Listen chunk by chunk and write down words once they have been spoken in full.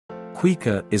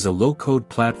Kuika is a low-code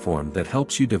platform that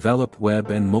helps you develop web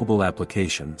and mobile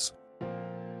applications.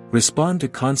 Respond to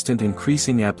constant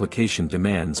increasing application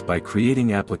demands by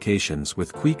creating applications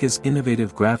with Kuika's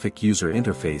innovative graphic user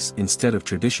interface instead of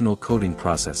traditional coding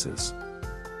processes.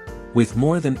 With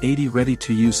more than 80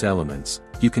 ready-to-use elements,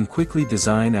 you can quickly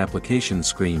design application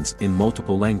screens in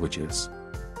multiple languages.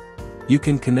 You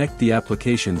can connect the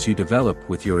applications you develop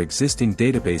with your existing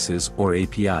databases or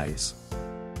APIs.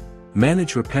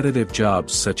 Manage repetitive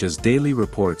jobs such as daily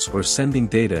reports or sending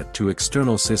data to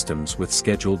external systems with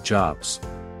scheduled jobs.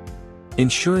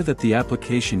 Ensure that the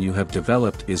application you have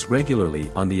developed is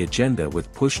regularly on the agenda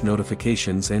with push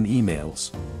notifications and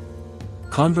emails.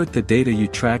 Convert the data you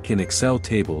track in Excel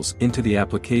tables into the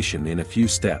application in a few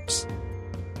steps.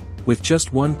 With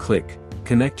just one click,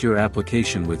 connect your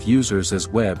application with users as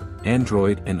web,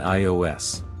 Android and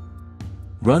iOS.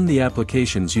 Run the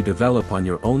applications you develop on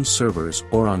your own servers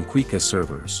or on Kuika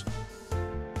servers.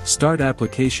 Start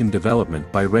application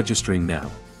development by registering now.